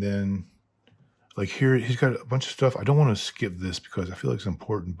 And then like here, he's got a bunch of stuff. I don't want to skip this because I feel like it's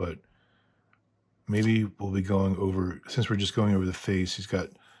important, but maybe we'll be going over, since we're just going over the face, he's got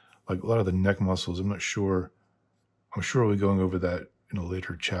like a lot of the neck muscles. I'm not sure. I'm sure we'll be going over that in a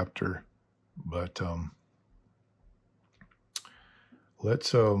later chapter, but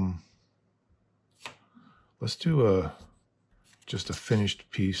let's do just a finished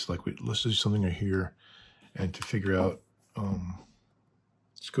piece. Like let's do something here, and to figure out,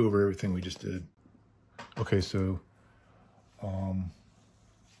 let's go over everything we just did. Okay, so go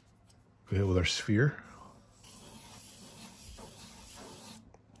ahead with our sphere.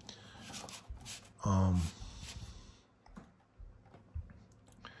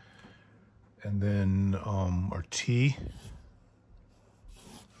 And then our T.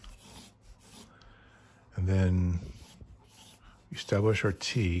 And then establish our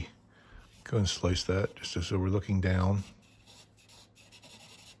T. Go and slice that just so we're looking down.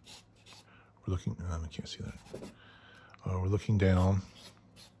 We're looking, I can't see that. We're looking down.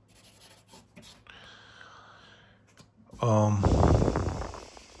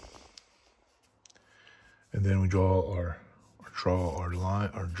 And then we draw our line,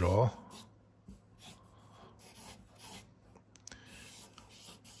 our jaw.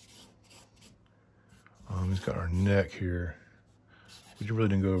 He's got our neck here. We really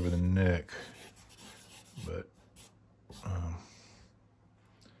didn't go over the neck, but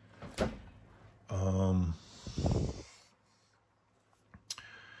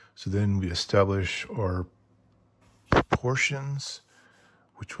so then we establish our proportions,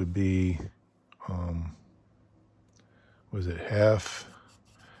 which would be what is it? Half,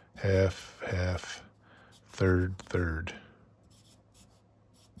 half, half, third, third.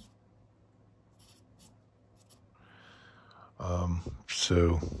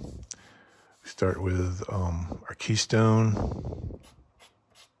 So we start with our keystone.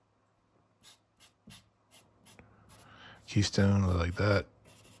 Keystone like that.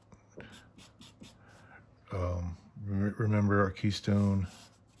 Remember our keystone.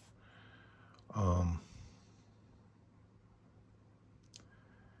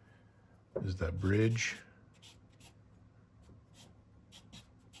 Is that bridge.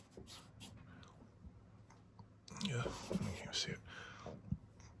 Yeah, I can't see it.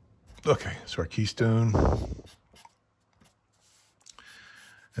 Okay, so our keystone.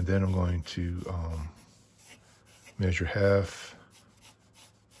 And then I'm going to measure half,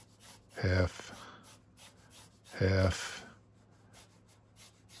 half, half,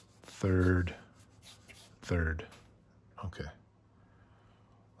 third, third. Okay.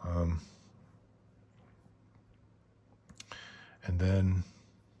 And then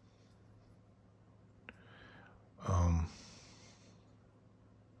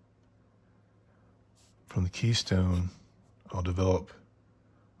from the keystone, I'll develop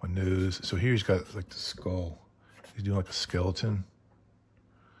my nose. So here he's got like the skull. He's doing like a skeleton.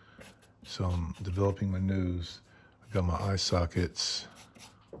 So I'm developing my nose. I've got my eye sockets.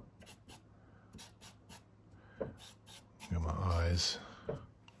 Got my eyes.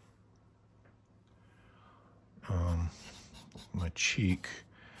 My cheek.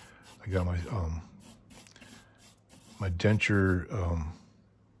 I got my my denture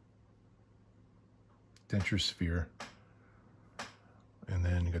sphere, and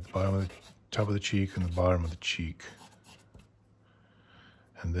then you got the bottom of the top of the cheek and the bottom of the cheek,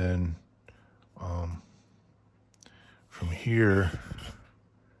 and then from here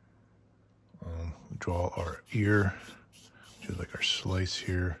we draw our ear, which is like our slice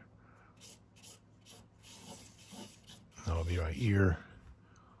here. That'll be my ear.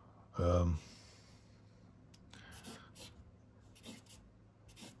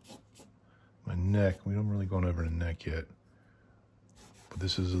 My neck, we haven't really gone over the neck yet, but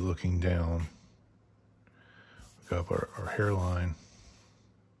this is looking down. We've got our hairline,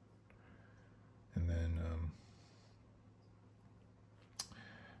 and then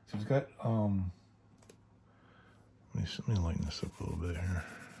so we've got let me lighten this up a little bit here.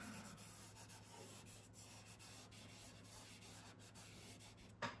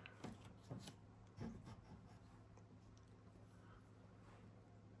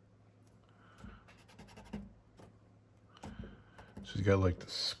 So he's got like the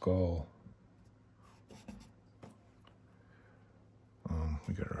skull.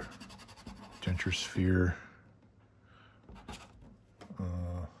 We got our denture sphere.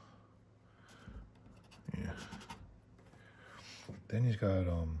 Yeah. then he's got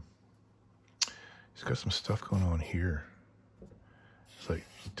some stuff going on here. It's like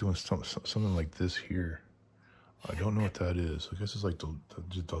doing something like this here. I don't know what that is. I guess it's like the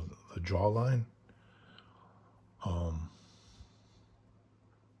jawline.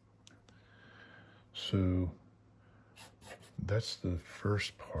 So that's the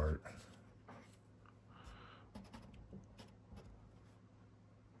first part.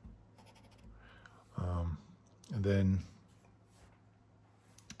 And then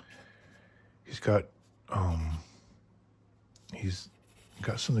he's got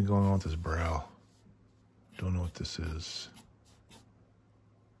something going on with his brow. Don't know what this is.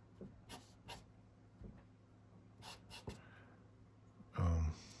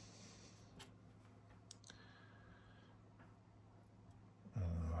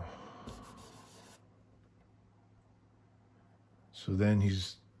 So then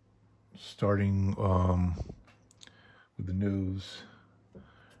he's starting with the nose.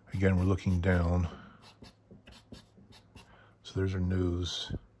 Again, we're looking down. So there's our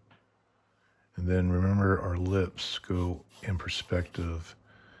nose. And then remember, our lips go in perspective.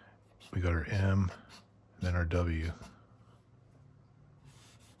 We got our M, and then our W.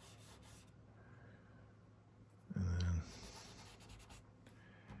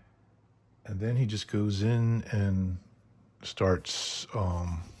 And then he just goes in and starts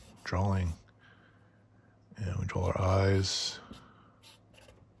drawing. And we draw our eyes.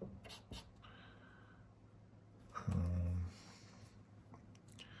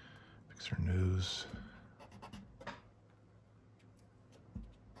 Fix our nose.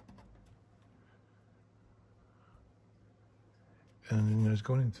 And then it's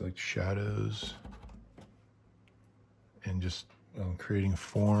going into like shadows and just creating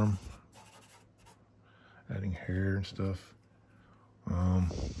form, adding hair and stuff.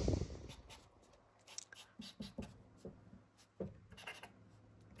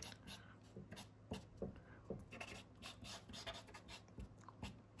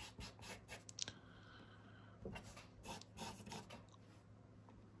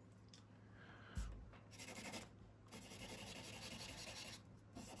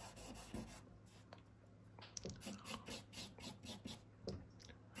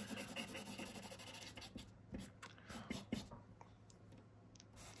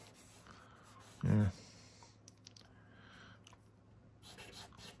 Yeah.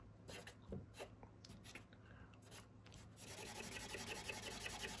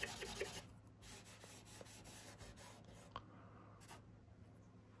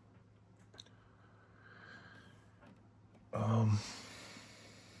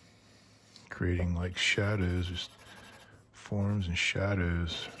 Creating like shadows, just forms and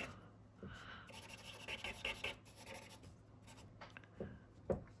shadows.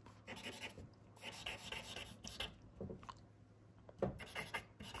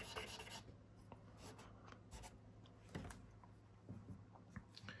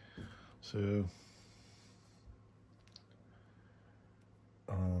 So,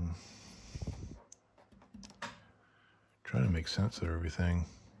 trying to make sense of everything.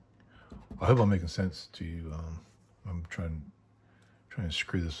 I hope I'm making sense to you. I'm trying to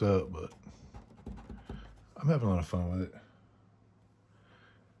screw this up, but I'm having a lot of fun with it.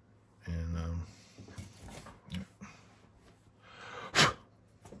 And yeah.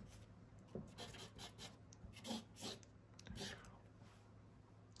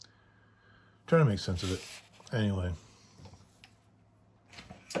 Trying to make sense of it. Anyway,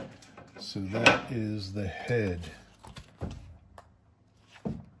 so that is the head.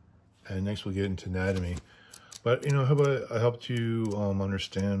 And next we'll get into anatomy. But, you know, how about I helped you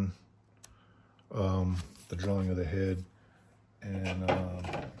understand the drawing of the head. And,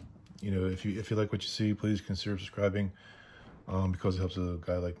 you know, if you like what you see, please consider subscribing because it helps a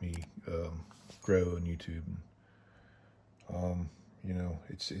guy like me grow on YouTube. You know,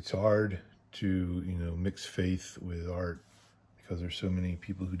 it's hard to, you know, mix faith with art because there's so many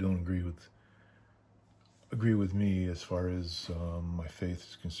people who don't agree with me as far as my faith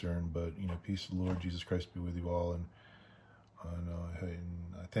is concerned. But, you know, peace of the Lord Jesus Christ be with you all, and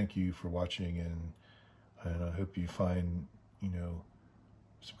I thank you for watching, and I hope you find, you know,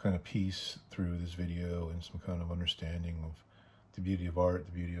 some kind of peace through this video and some kind of understanding of the beauty of art,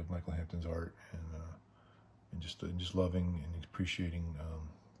 the beauty of Michael Hampton's art, and just loving and appreciating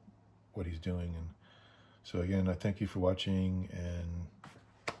what he's doing. And so again, I thank you for watching, and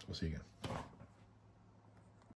we'll see you again.